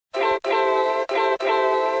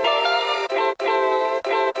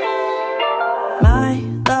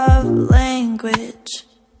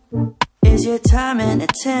your time and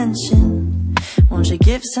attention. Won't you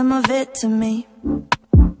give some of it to me?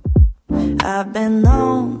 I've been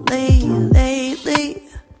lonely lately,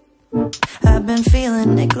 I've been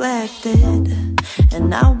feeling neglected,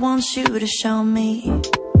 and I want you to show me.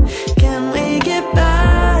 Can we get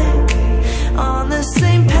back on the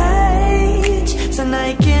same page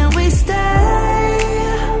tonight? Can we stay?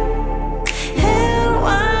 And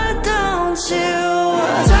why don't you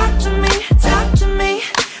talk to me?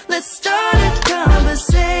 Let's start a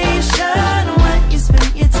conversation. When you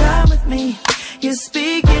spend your time with me, you're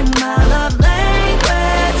speaking my love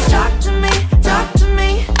language. Talk to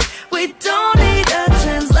me. We don't need a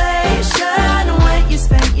translation. When you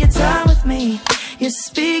spend your time with me, you're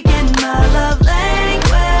speaking my love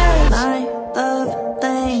language. My love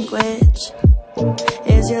language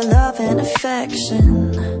is your love and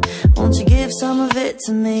affection. Won't you give some of it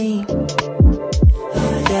to me?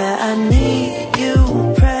 Yeah, I need you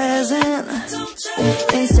present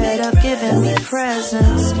instead of giving me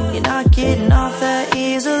presents. You're not getting off that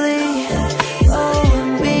easily. Oh, when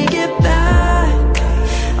we get back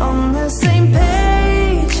on the same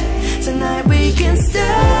page tonight, we can stay.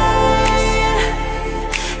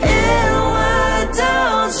 And why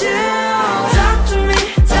don't you talk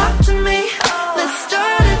to me? Let's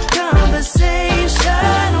start a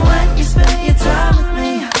conversation. When you spend your time with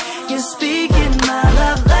me, you're speaking my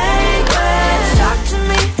love language. Talk to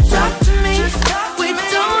me. We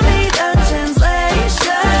don't need a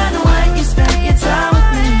translation. When you spend your time with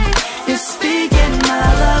me, you're speaking my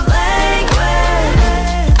love language.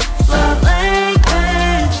 Love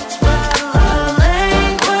language. Love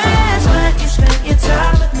language. When you spend your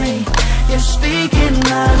time with me, you're speaking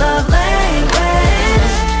my love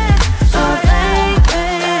language. Love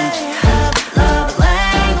language. Love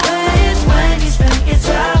language. When you spend your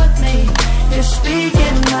time with me, you're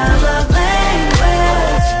speaking my love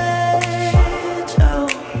language. Oh,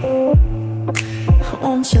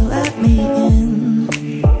 won't you let me in?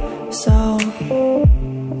 So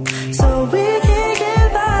we can get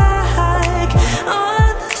back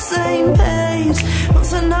on the same page. Well,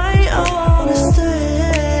 tonight I wanna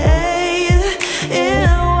stay.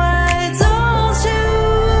 And why don't you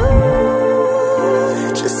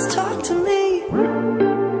just talk to me?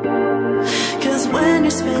 'Cause when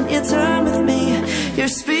you spend your time with me,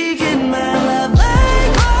 you're speaking my love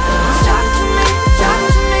language. Talk to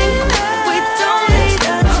me. We don't need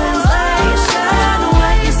a translation.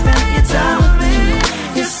 When you spend your time with me,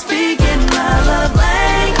 you're speaking my love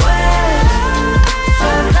language.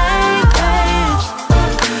 Love language.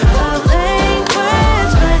 Love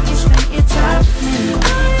language. When you spend your time with me,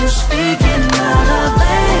 you're speaking my love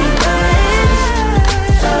language.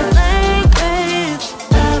 Love language.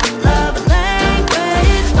 Love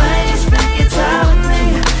language. When you spend your time with me,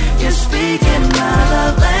 you're speaking my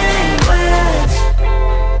love language.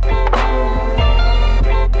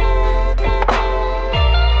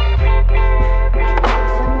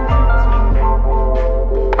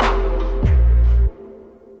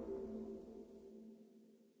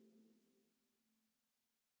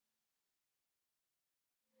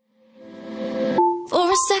 For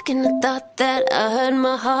a second I thought that I heard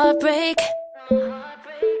my heart break.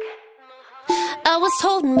 I was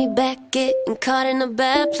holding me back, getting caught in a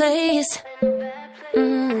bad place.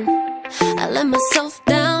 I let myself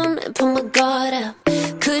down and put my guard up.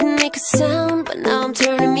 Couldn't make a sound, but now I'm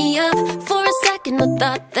turning me up. For a second I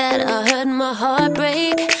thought that I heard my heart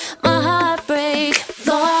break. My heart break.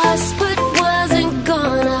 Lost but wasn't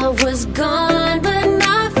gone, I was gone but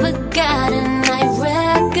not forgotten. I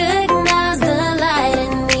recognize the light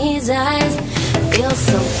in these eyes. Feels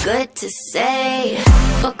so good to say,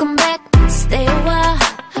 welcome back, stay a while.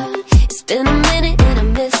 It's been a minute and I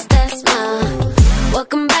miss that smile.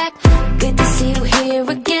 Welcome back, good to see you here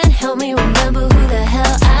again. Help me remember who the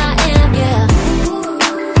hell I am, yeah.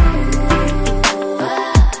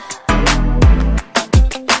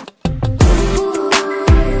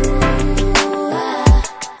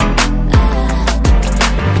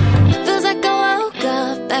 Feels like I woke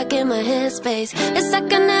up back in my headspace. It's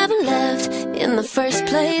like I never left in the first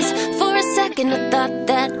place. For a second I thought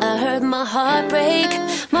that I heard my heart break.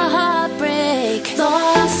 My heart break.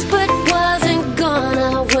 Lost but wasn't gone,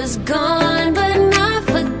 I was gone but not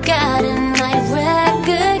forgotten. I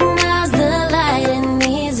recognize the light in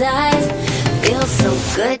these eyes. Feels so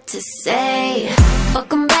good to say,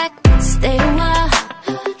 welcome back, stay a while.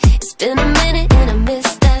 It's been a minute and I miss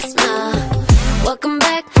that smile. Welcome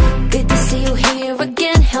back, good to see you here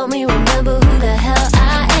again. Help me remember who the hell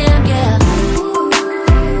I am, yeah.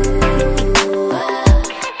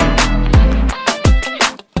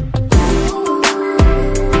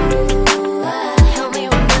 Help me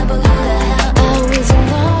remember who the hell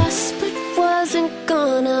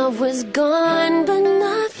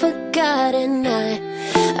got at night.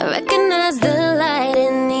 I recognize the light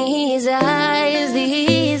in these eyes,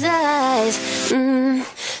 these eyes.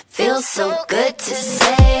 Feels so good to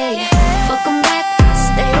say, welcome back,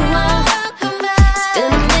 stay a while. It's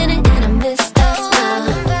been a minute and I miss that smile.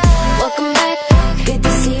 Welcome back, good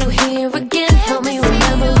to see you here again. Help me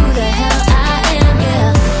remember who the hell I am, yeah.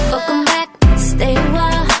 Welcome back, stay a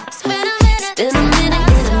while. It's been a minute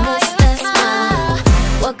and I miss that smile.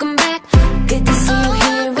 Welcome back, good to see you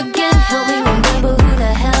here again. Help me remember who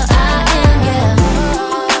the hell I am, yeah.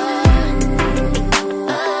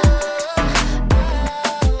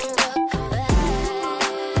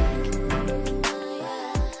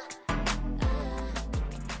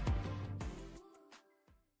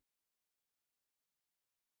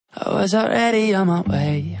 I was already on my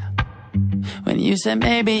way when you said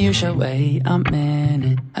maybe you should wait a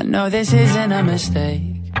minute. I know this isn't a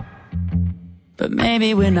mistake, but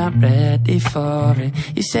maybe we're not ready for it.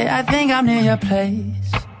 You say I think I'm near your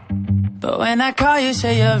place, but when I call you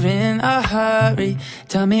say you're in a hurry.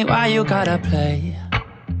 Tell me why you gotta play.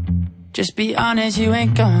 Just be honest, you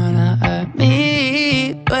ain't gonna hurt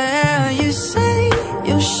me. Well, you say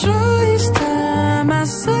you're sure it's time. I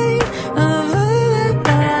say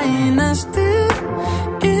I still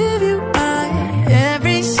give you my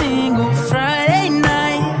every single Friday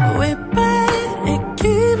night. We're bad at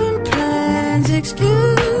keeping plans,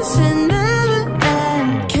 excuses never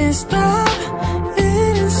end. Can't stop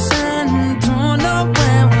innocent, don't know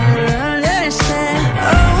when we'll understand.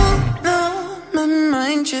 Oh no, my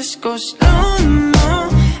mind just goes slow-mo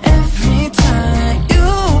every time you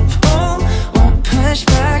pull. Won't push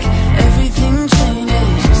back, everything changes.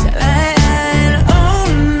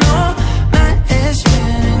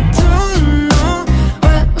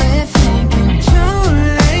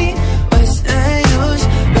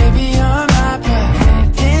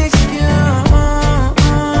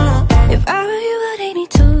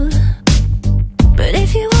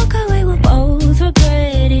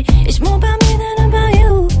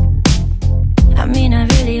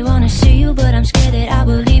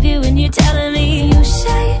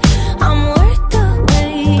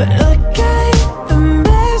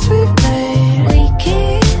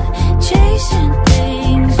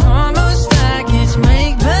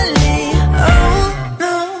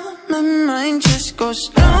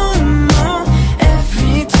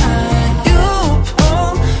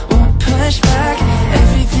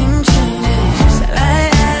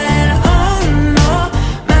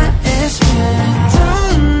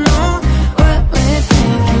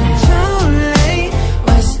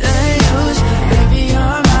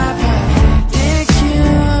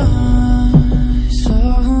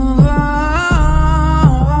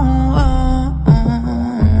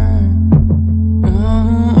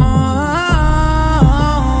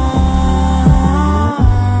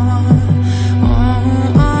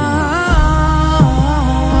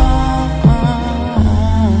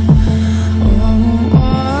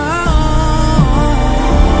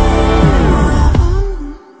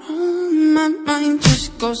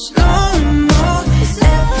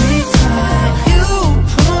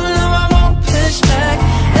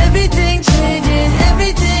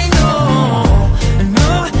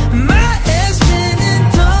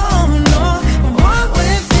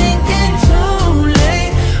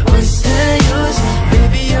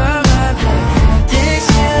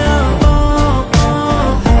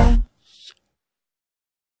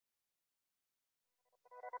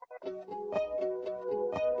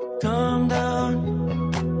 Calm down,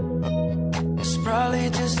 it's probably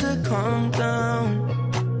just a calm down.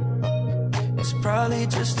 It's probably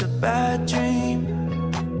just a bad dream.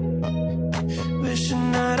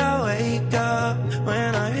 Wishing that I wake up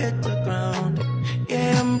when I hit the ground.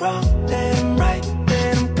 Yeah, I'm wrong, then I'm right,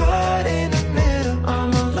 then I'm caught in the middle.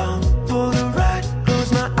 I'm alone for the ride,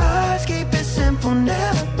 close my eyes, keep it simple.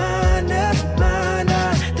 Never mind, never mind.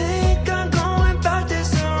 I think I'm going about this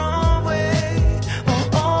the wrong way. Oh,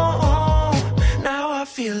 oh, oh, now I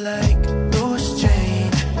feel like loose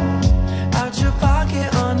change out your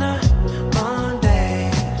pocket on a Monday.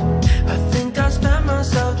 I think I spent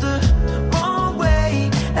myself the wrong way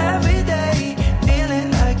every day,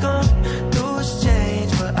 feeling like I'm loose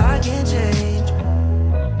change, but I can't change.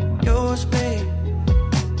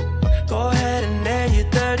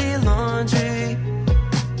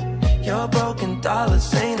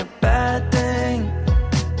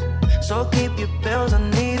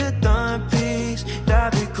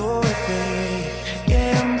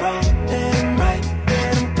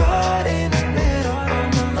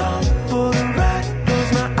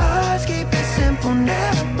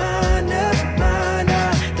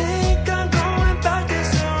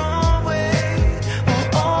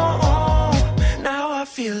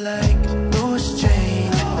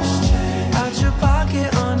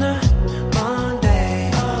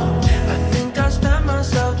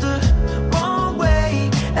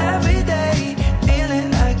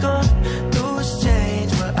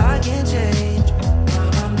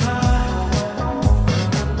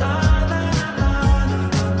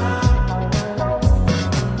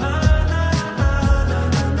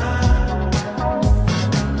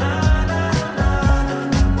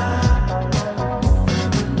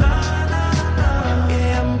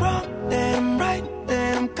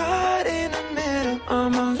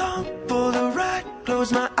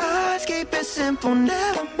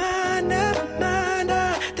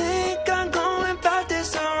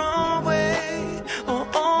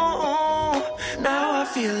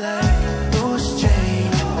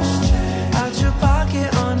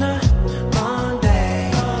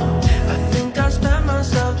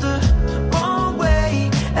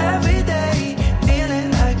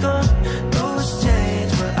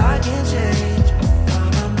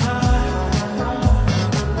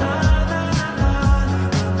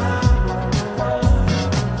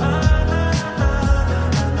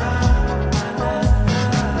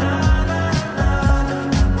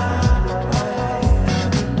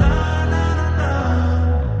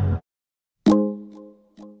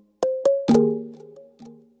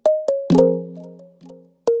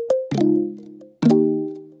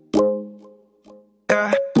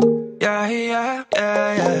 yeah, yeah, yeah,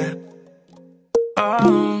 yeah,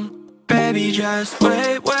 yeah. Baby, just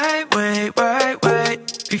wait, wait, wait, wait,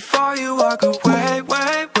 wait. Before you walk away,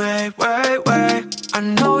 wait, wait, wait, wait. I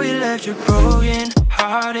know you left you broken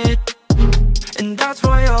hearted, and that's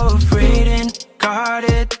why you're afraid and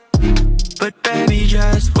guarded. But baby,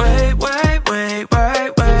 just wait, wait, wait,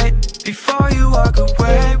 wait, wait. Before you walk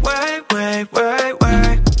away, wait, wait, wait,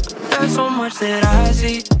 wait. There's so much that I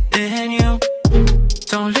see in you.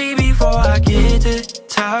 Don't leave before I get to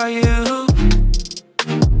tell you.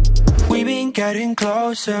 We've been getting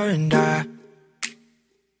closer and I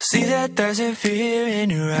see that there's a fear in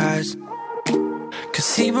your eyes.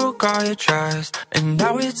 Cause he broke all your trust, and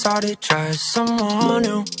now it's hard to trust someone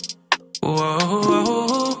new.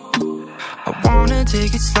 Whoa, I wanna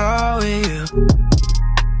take it slow with you,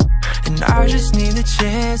 and I just need the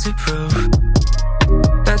chance to prove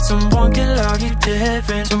that someone can love you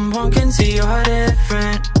different, someone can see you're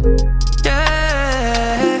different.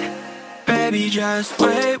 Yeah, baby, just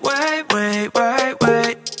wait, wait, wait, wait,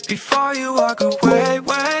 wait. Before you walk away,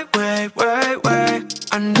 wait, wait, wait, wait.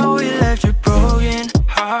 I know you left you broken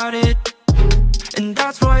hearted, and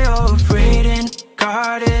that's why you're afraid and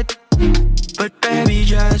guarded. But baby,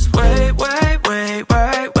 just wait, wait, wait,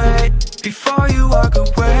 wait, wait. Before you walk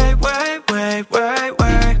away, wait, wait, wait,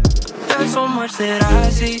 wait. There's so much that I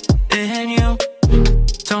see in you.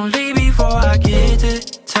 Don't leave before I get to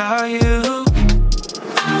tell you.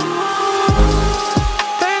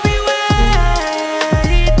 Baby,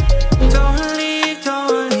 wait. Don't leave, no,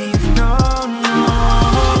 no.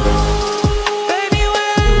 Baby,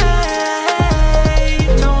 wait.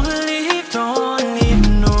 Don't leave,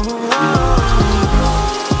 no.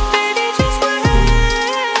 Baby, just wait.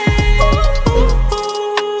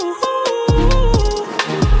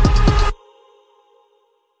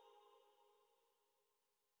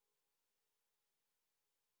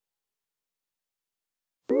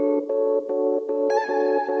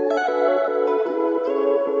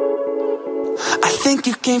 I think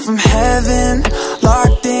you came from heaven,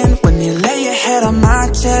 locked in when you lay your head on my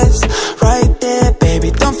chest. Right there,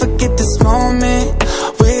 baby, don't forget this moment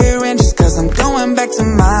we're in. Just cause I'm going back to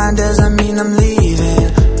mine doesn't mean I'm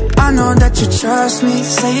leaving. I know that you trust me,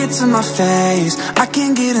 say it to my face. I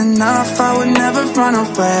can't get enough, I would never run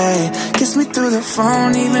away. Kiss me through the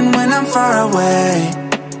phone even when I'm far away.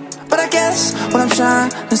 But I guess what I'm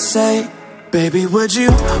trying to say, baby, would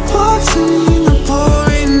you walk to me in the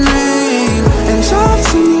pouring rain, and talk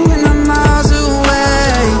to me when I'm miles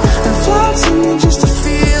away, and fly to me just to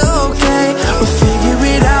feel okay? We'll figure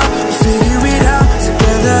it out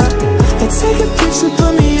together. And take a picture,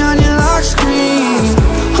 put me on your lock screen.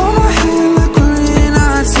 Hold my hand like we're in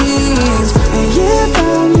our teens, and yeah,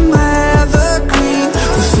 found me my evergreen.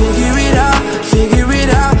 We'll figure it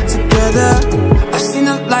out together. I've seen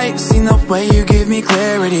the light, seen the way you give me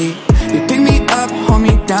clarity. You pick me up, hold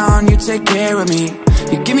me down, you take care of me.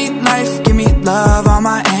 You give me life, give me love, all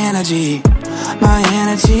my energy,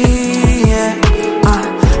 yeah.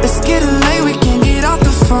 It's getting late, we can't get off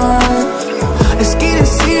the phone. It's getting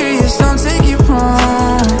serious, don't take it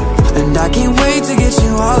wrong. And I can't wait to get you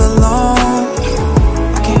all alone.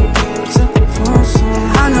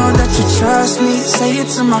 I know that you trust me, say it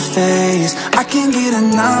to my face. I can't get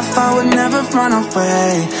enough, I would never run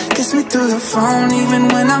away. Kiss me through the phone even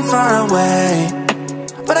when I'm far away.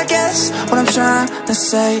 But I guess what I'm trying to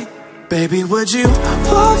say, baby, would you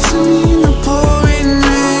walk to me in the pouring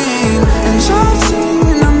rain, and talk to me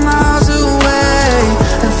when I'm miles away,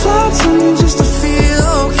 and fly to me just to feel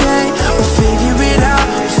okay? We'll figure it out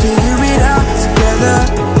together.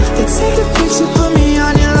 Then take a picture, put me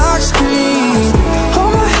on your lock screen.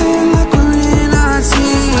 Hold my hand like we're in our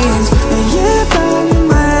teens, and yeah, found me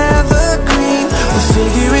my evergreen. We'll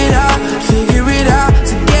figure it out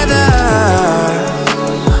together.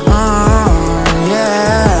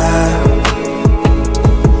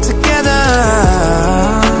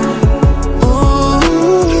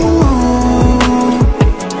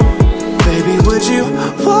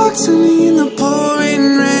 To me in the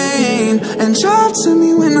pouring rain, and drive to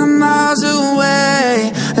me when I'm miles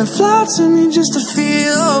away, and fly to me just to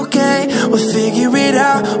feel okay. We'll figure it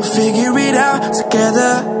out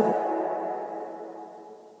together.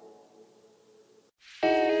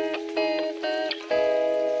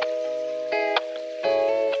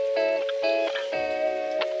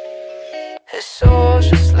 It's all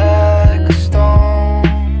just like a stone,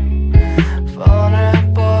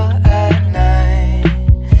 vulnerable at night.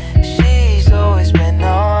 She's always been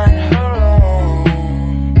on her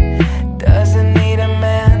own, doesn't need a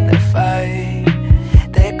man to fight.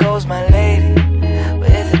 There goes my lady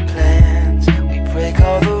with her plans. We break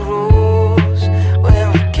all the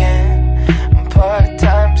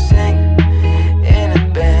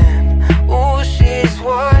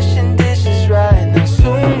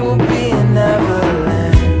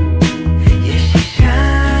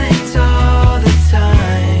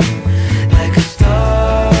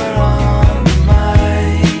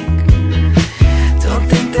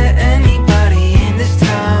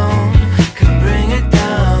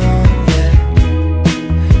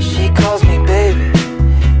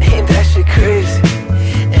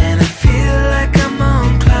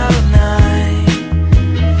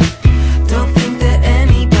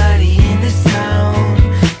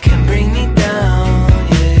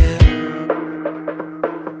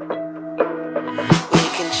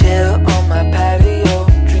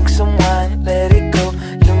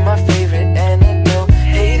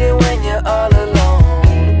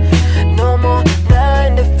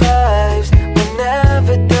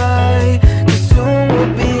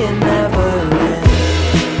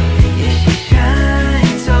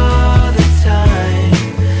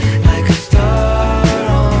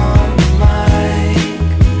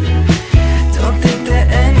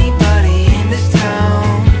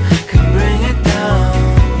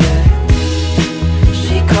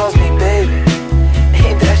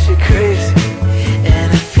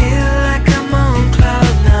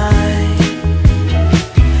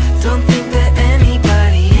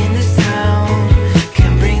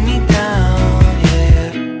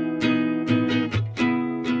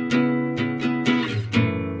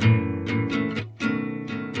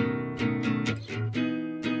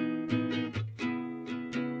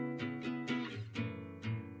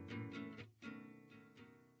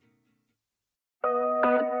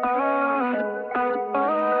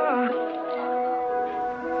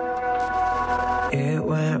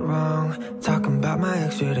about my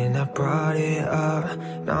ex, shouldn't have brought it up.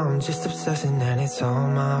 Now I'm just obsessing and it's all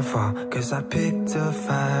my fault, cause I picked a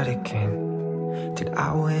fight again. Did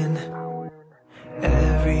I win?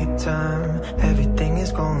 Every time, everything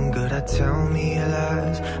is going good, I tell me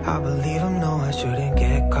lies. I believe them, no, I shouldn't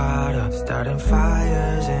get caught up, starting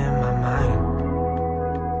fires in my mind.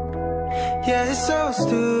 Yeah, it's so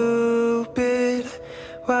stupid,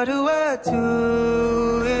 why do I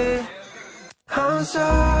do it? I'm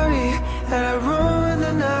sorry that I ruined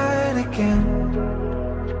the night again.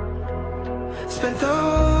 Spent the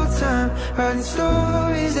whole time writing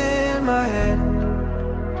stories in my head,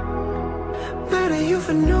 mad at you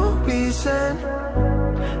for no reason,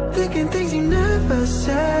 thinking things you never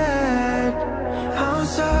said. I'm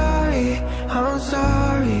sorry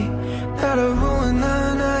that I ruined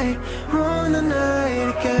the night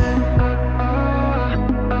again.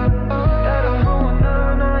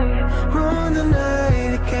 Ruined the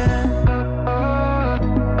night again.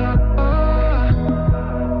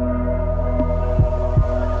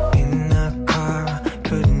 In the car,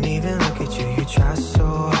 couldn't even look at you, you try so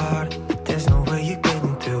hard. There's no way you're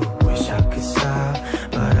getting through, wish I could stop,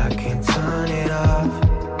 but I can't turn it off.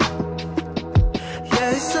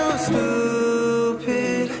 Yeah, it's so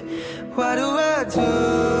stupid, why do I do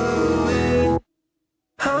it?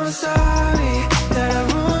 I'm sorry that I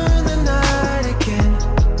ruined the night again.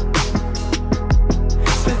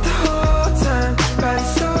 Spent the whole time writing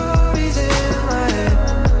stories in my head,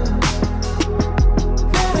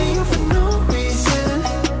 mad at you for no reason,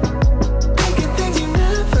 thinking things you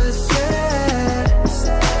never said.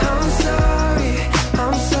 I'm sorry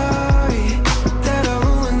that I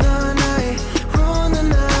ruined the night again. Ruined the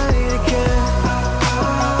night again.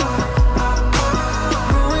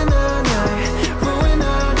 Ruined the night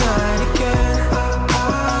again.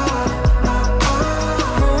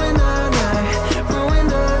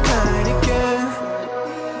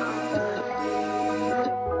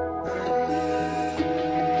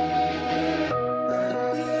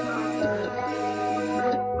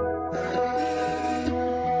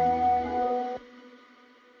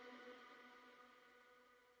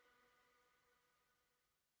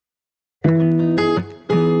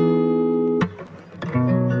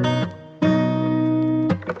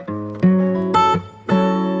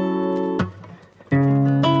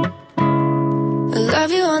 I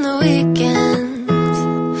love you on the weekends,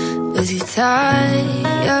 with your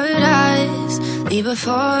tired eyes. Leave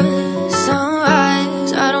before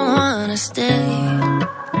sunrise, I don't wanna stay.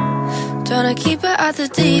 Tryna keep it at the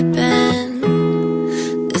deep end,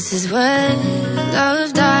 this is where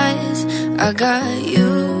love dies. I got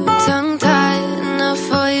you tongue-tied, enough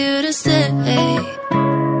for you to stay.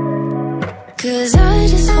 Cause I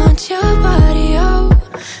just want your body, oh,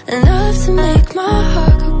 enough to make my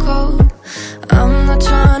heart go cold. I'm not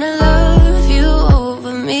tryna love you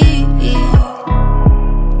over me,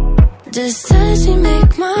 just touch you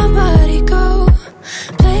make my body go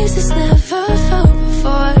places never felt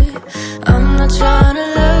before. I'm not tryna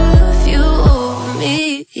love you over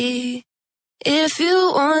me. If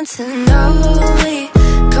you want to know me,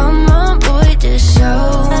 come on boy, just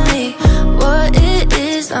show me what it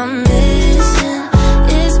is I'm missing.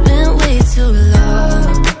 It's been way too long,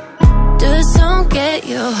 just don't get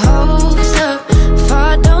your hopes up if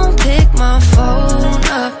I don't pick my phone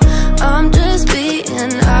up. I'm just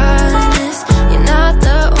being honest, you're not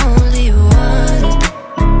the only one.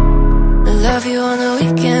 I love you on the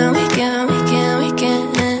weekend.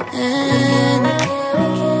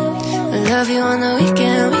 I love you on the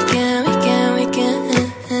weekend.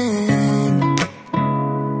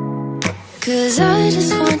 Cause I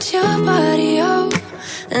just want your body, oh,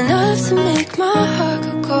 enough to make my heart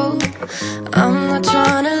go cold. I'm not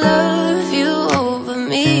tryna love you over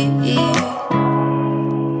me,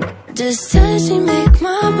 just touch me make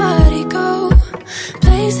my body go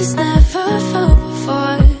places never felt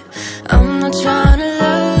before. I'm not tryna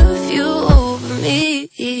love you over me.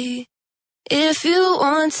 If you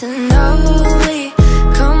want to know me,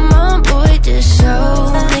 come on boy, just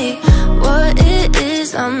show me what it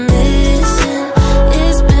is I'm missing.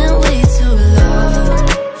 It's been way too long,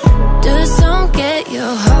 just don't get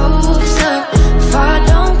your hopes up if I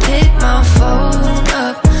don't pick my phone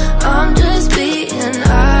up. I'm just being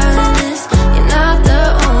honest, you're not the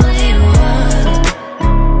only one.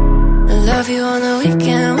 I love you on the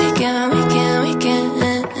weekend.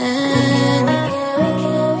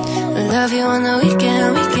 I love you on the weekend.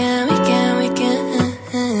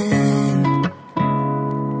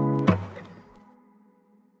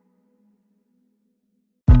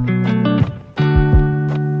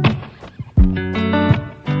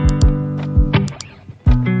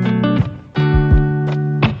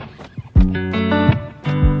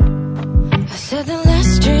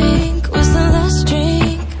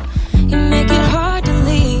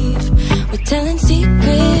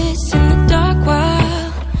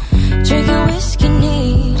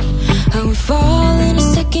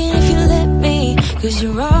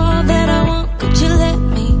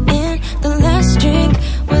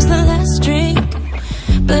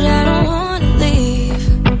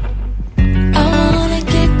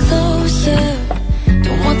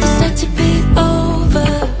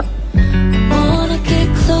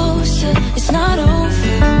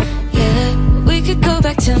 could go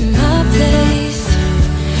back to my place,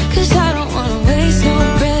 'cause I don't wanna waste no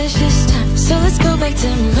precious time. So let's go back to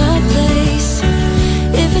my place.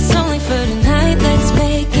 If it's only for tonight, let's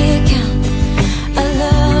make it count. I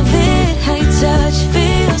love it, how your touch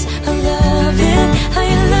feels. I love it, how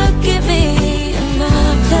you look at me in my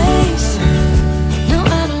place. No,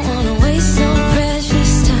 I don't wanna waste no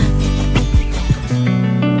precious time.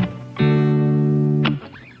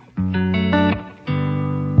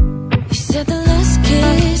 You said the last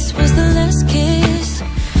kiss was the last kiss.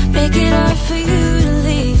 Make it hard for you to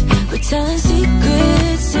leave. We're telling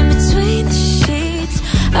secrets in between the sheets.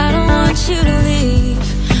 I don't want you to leave.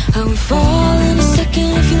 I would fall in a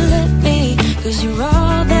second if you let me, 'cause you're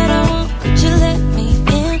all that I want. Could you let me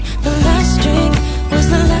in? The last drink was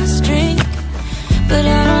the last drink, but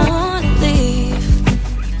I don't wanna leave.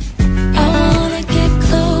 I wanna get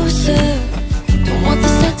closer. Don't want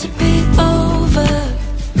this night to be over.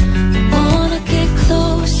 I wanna get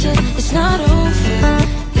closer. It's not over,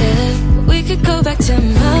 yeah. We could go back to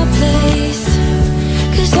my place,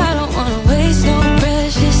 'cause I don't wanna waste no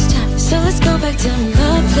precious time. So let's go back to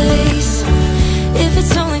my place. If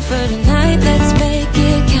it's only for tonight, let's make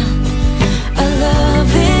it count. I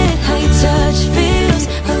love it, how your touch feels.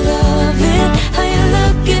 I love it, how you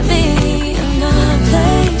look at me in my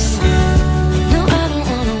place. No, I don't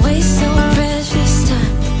wanna waste no precious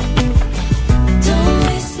time. Don't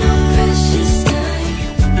waste no precious time.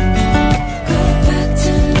 Go back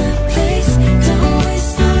to my place. Don't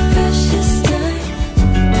waste no precious time.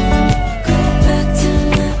 Go back to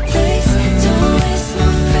my place. Don't waste no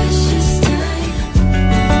precious time.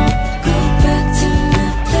 Go back to my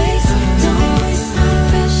place. Don't waste no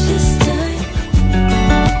precious time.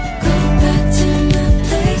 Go back to my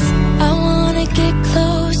place. I wanna get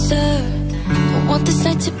closer. Don't want this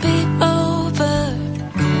night to be over.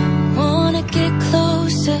 Wanna get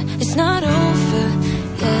closer. It's not over,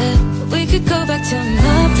 yeah. We could go back to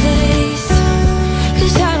my place,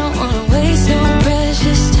 'cause I don't wanna waste no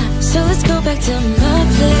precious time. So let's go back to my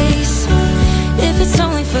place. If it's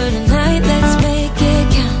only for tonight, let's make it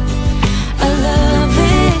count. I love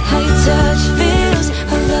it, how your touch feels.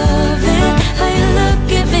 I love it, how you look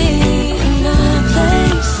at me in my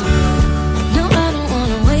place. No, I don't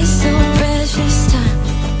wanna waste no precious time.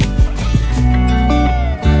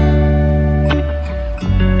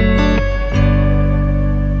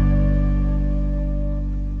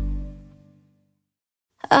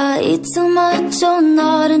 I eat too much or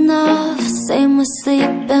not enough. Same with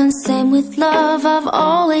sleep and same with love. I've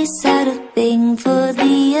always had a thing for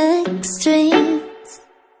the extremes.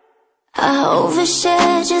 I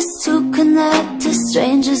overshare just to connect to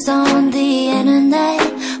strangers on the internet,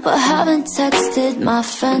 but haven't texted my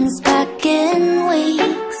friends back in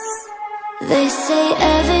weeks. They say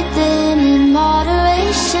everything in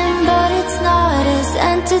moderation, but it's not as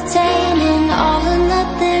entertaining. All or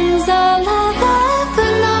nothing's all I've ever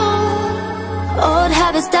known. Old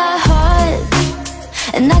habits die hard,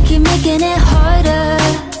 and I keep making it harder.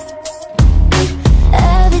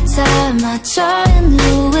 Every time I try a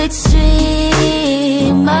new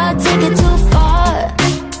extreme, I take it too far,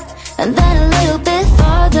 and then a little bit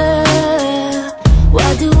farther. Why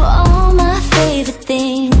do all my favorite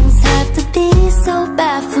things have to be so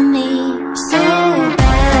bad for me? So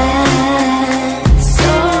bad,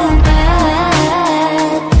 so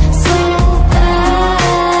bad, so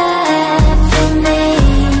bad for me.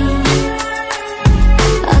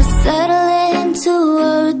 I settle into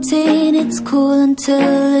a routine. It's cool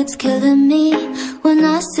until it's killing me. When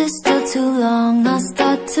I sit still too long, I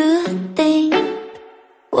start to think,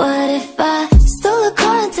 what if I stole a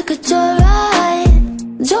car and took a joyride?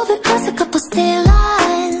 Drove it past a couple state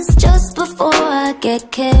lines just before I get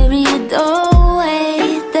carried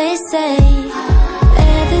away. They say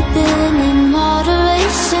everything in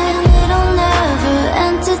moderation, it'll never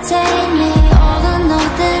entertain me. All or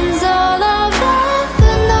nothing's all I've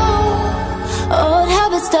ever known. Old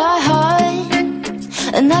habits die hard,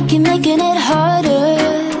 and I keep making it harder.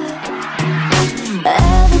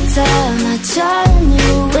 Every time I try a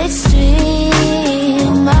new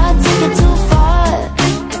extreme, I take it too far,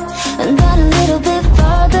 and then a little bit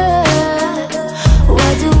farther.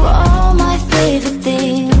 Why do all my favorite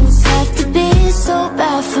things have to be so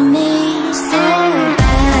bad for me? So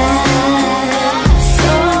bad,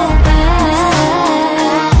 so bad,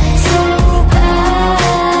 so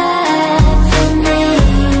bad for me.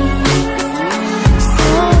 So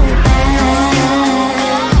bad,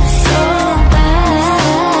 so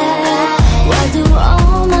bad. Why do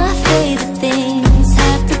all my favorite things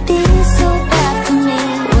have to be so bad for me?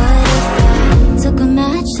 What if I took a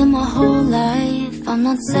match to my whole life? I'm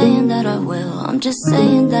not saying that I will, I'm just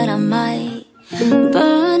saying that I might.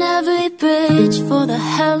 burn every bridge for the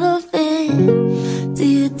hell of it. Do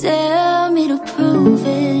you dare me to prove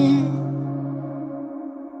it?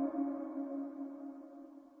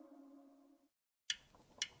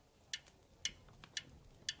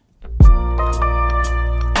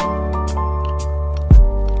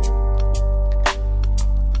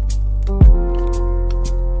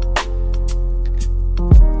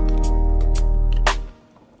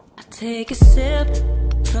 Take a sip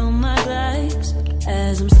from my glass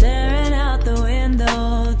as I'm staring out the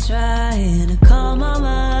window, trying to calm my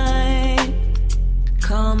mind,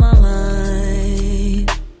 calm my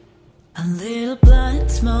mind. A little blunt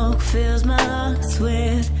smoke fills my lungs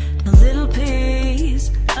with a little peace.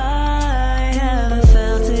 I haven't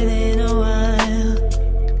felt it in a while,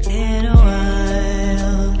 in a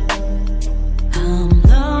while. I'm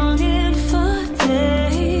longing for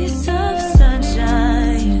days of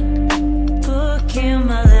sunshine, in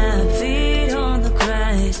my lap, feet on the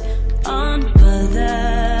grass, on by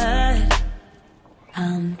that.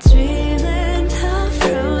 I'm dreaming of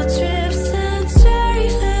road trips and cherry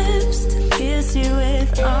lips to kiss you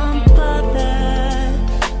with, on by that.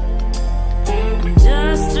 I'm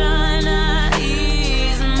just trying to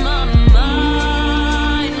ease my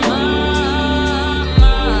mind,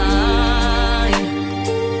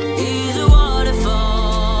 ease a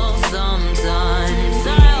waterfall. Sometimes I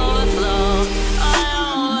overflow.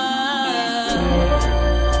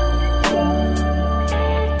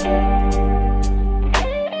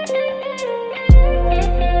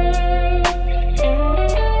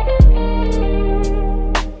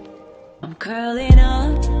 Curling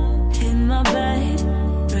up in my bed,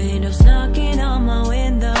 raindrops knocking on my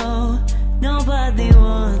window. Nobody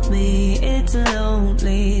wants me, it's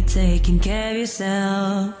lonely, taking care of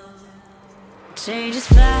yourself. Change is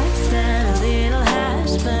fast and a little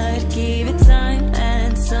hash, but give it time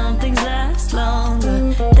and some things last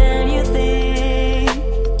longer than you think,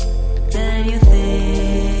 than you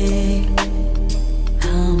think.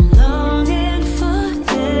 I'm longing for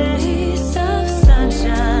days of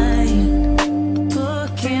sunshine,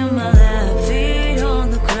 in my lap, feet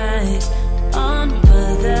on the grass, on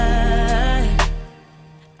by that.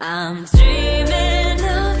 I'm dreaming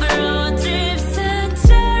of road trips and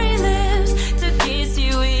cherry lips to kiss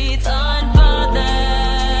you with, on by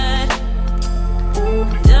that.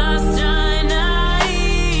 Just trying to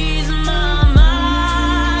ease my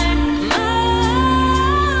mind,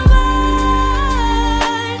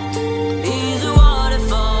 ease a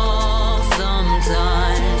waterfall.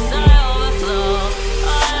 Sometimes I overflow.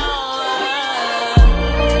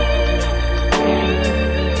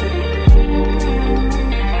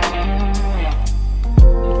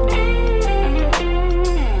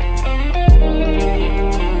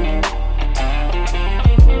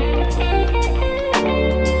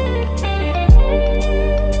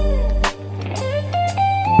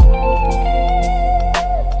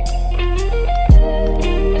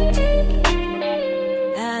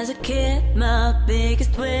 As a kid, my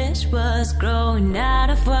biggest wish was growing out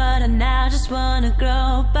of what I now just wanna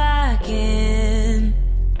grow back in,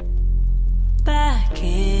 back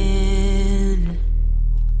in.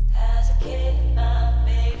 As a kid, my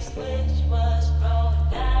biggest wish was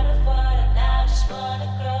growing out of what I now just wanna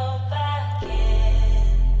grow back in,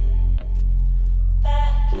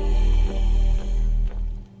 back in.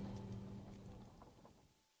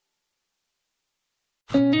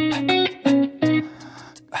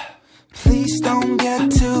 Please don't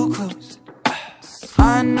get too close,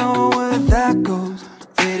 I know where that goes.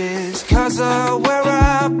 It is 'cause of where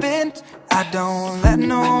I've been, I don't let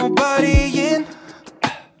nobody in.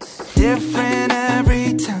 Different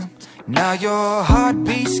every time, now your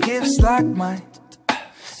heartbeat skips like mine.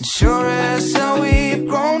 And sure as how we've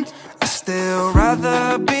grown, I'd still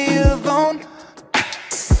rather be alone.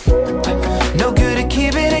 No good at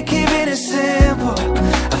keeping it simple,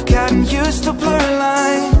 I've gotten used to blurring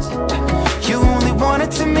lines. You only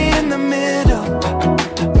wanted to meet in the middle.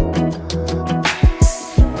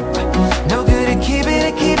 No good at keeping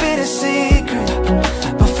it secret,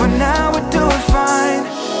 but for now we're doing fine.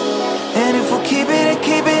 And if we'll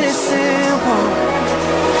keeping it simple,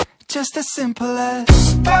 just as simple as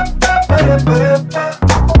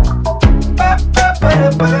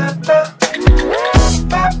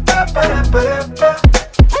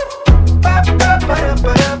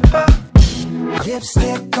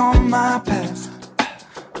lipstick on my past,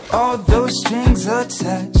 all those strings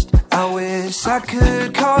attached. I wish I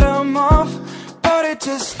could cut them off, but it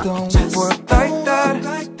just don't work like that.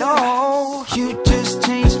 No, you just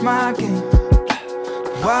changed my game,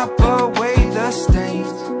 wipe away the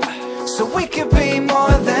stains, so we could be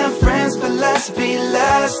more than friends, but let's be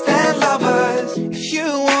less than lovers.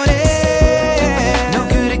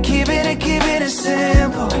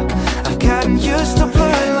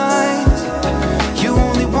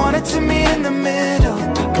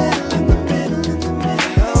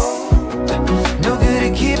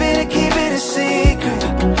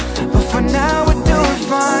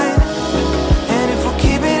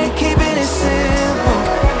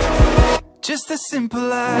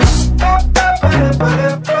 simple as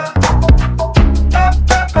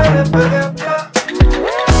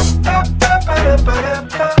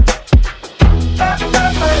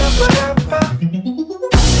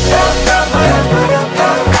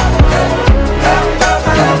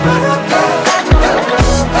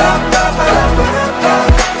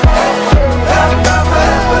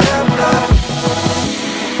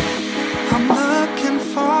I'm looking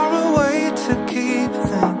for a way to keep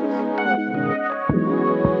things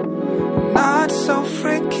not so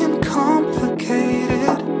freaking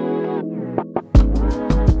complicated.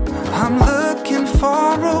 I'm looking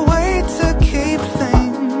for a way to keep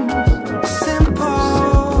things simple.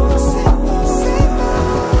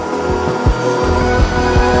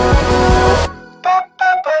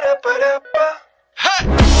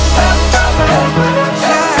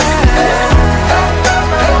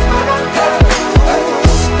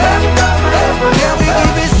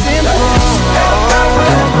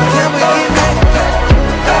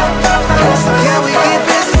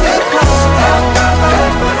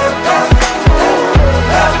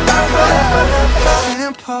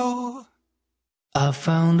 I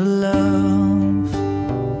found a love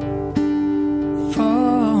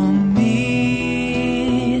for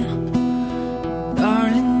me,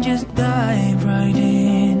 darling, just dive right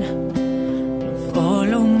in and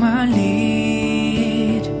follow my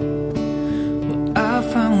lead. Well, I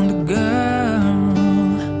found a girl,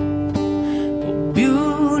 oh,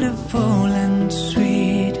 beautiful and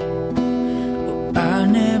sweet. Well, I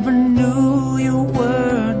never knew you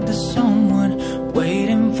were the someone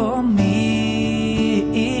waiting for me.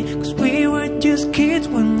 Just kids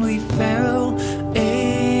when we fell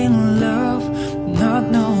in love, not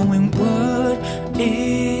knowing what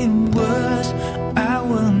it was. I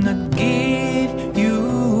will not give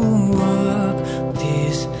you up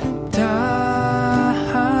this time,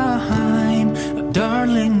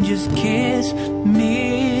 darling, just kiss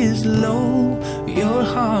me slow. Your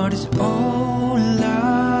heart is all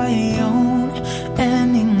I own,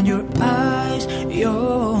 and in your eyes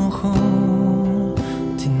you're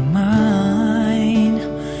holding mine.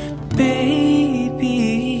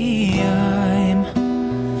 Baby, I'm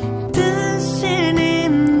dancing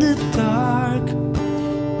in the dark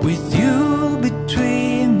with you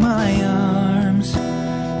between my arms,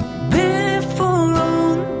 barefoot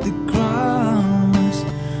on the grass,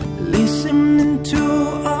 listening to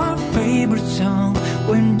our favorite song.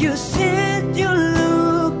 When you said you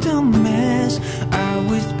looked a mess, I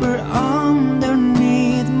whispered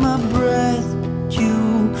underneath my breath,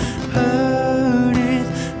 you heard it,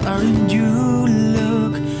 darling, you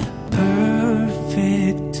look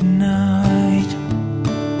perfect tonight.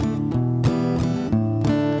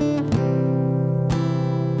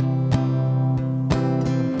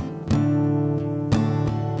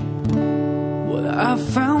 Well, I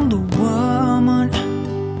found a woman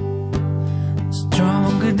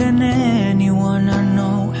stronger than anyone I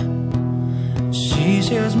know. She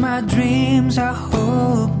shares my dreams. I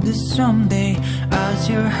hope that someday I'll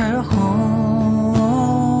share her home.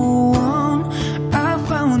 I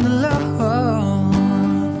found a love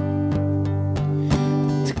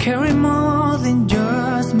to carry more than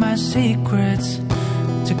just my secrets,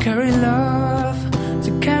 to carry love,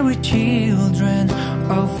 to carry children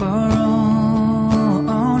of our own.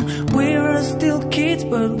 We're still kids,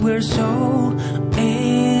 but we're so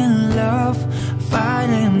in love,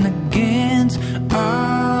 fighting against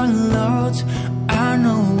our odds. I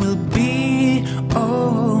know we'll be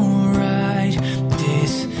alright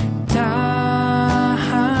this time,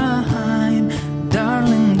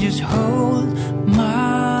 darling, just hold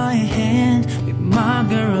my hand. With my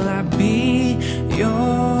girl, I'll be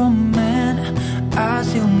your man. I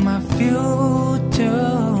see my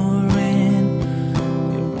future in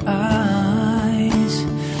your eyes.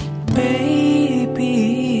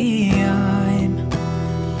 Baby, I'm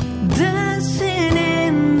dancing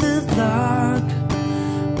in the dark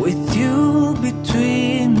with you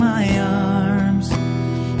between my arms,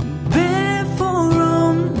 barefoot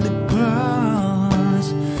on the grass,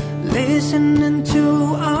 listening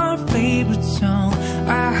to our favorite song.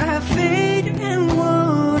 I have faith in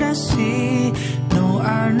what I see. No,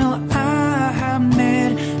 I know I have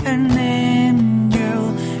met an angel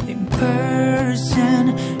in person,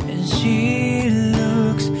 and she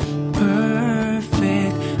looks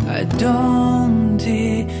perfect. I don't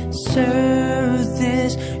deserve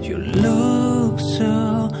this. You look